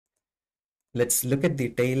Let's look at the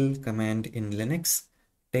tail command in Linux.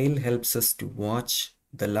 Tail helps us to watch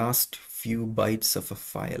the last few bytes of a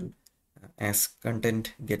file as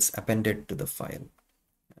content gets appended to the file.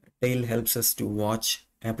 Tail helps us to watch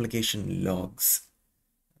application logs.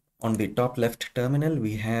 On the top left terminal,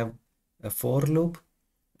 we have a for loop,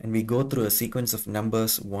 and we go through a sequence of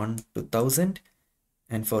numbers 1 to 1000,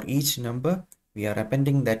 and for each number we are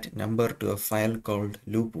appending that number to a file called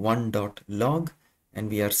loop1.log, and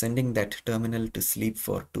we are sending that terminal to sleep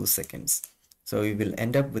for 2 seconds. So we will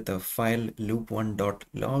end up with a file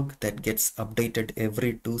loop1.log that gets updated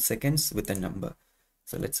every 2 seconds with a number.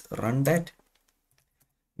 So let's run that.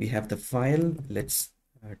 We have the file. Let's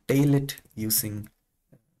tail it using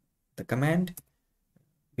the command.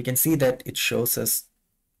 We can see that it shows us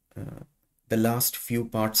the last few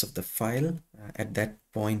parts of the file at that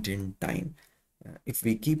point in time. If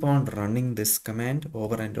we keep on running this command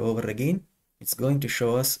over and over again, it's going to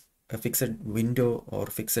show us a fixed window or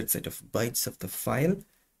fixed set of bytes of the file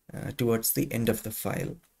towards the end of the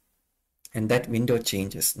file. And that window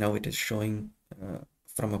changes. Now it is showing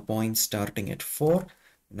from a point starting at 4.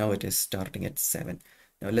 Now it is starting at 7.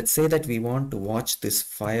 Now let's say that we want to watch this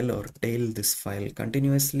file or tail this file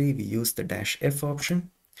continuously. We use the -F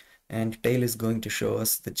option, and tail is going to show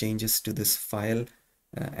us the changes to this file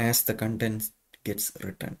as the content gets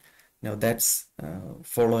written. Now that's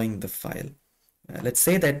following the file. Let's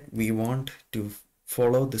say that we want to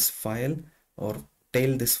follow this file or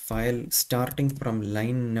tail this file starting from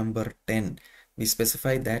line number 10. We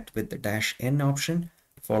specify that with the -N option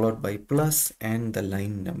followed by plus and the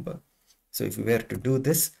line number. So if we were to do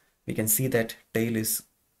this, we can see that tail is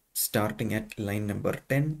starting at line number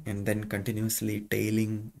 10 and then continuously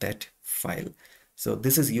tailing that file. So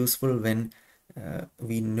this is useful when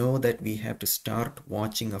we know that we have to start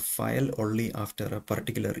watching a file only after a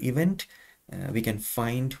particular event. We can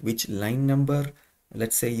find which line number,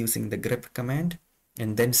 let's say using the grep command,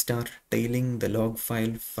 and then start tailing the log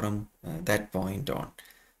file from that point on.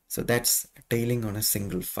 So that's tailing on a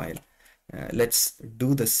single file. Let's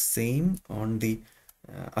do the same on the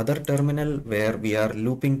other terminal where we are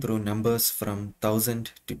looping through numbers from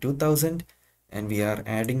 1000 to 2000, and we are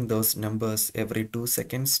adding those numbers every 2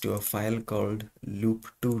 seconds to a file called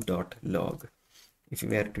loop2.log. If we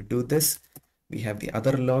were to do this, we have the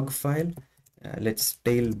other log file. Let's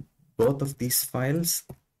tail both of these files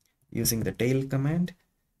using the tail command.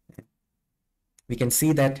 We can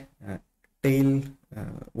see that tail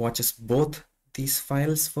watches both these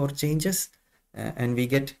files for changes, and we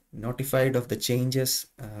get notified of the changes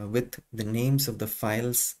with the names of the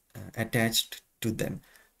files attached to them.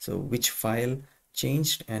 So which file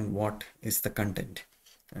changed and what is the content,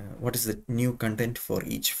 what is the new content for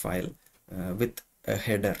each file with a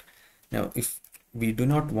header. Now if we do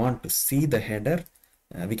not want to see the header,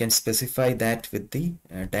 we can specify that with the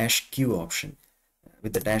 -Q option.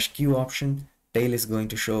 With the -Q option, tail is going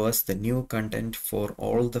to show us the new content for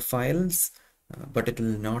all the files, but it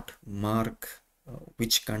will not mark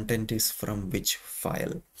which content is from which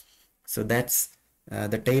file. So that's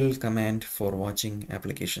the tail command for watching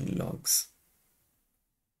application logs.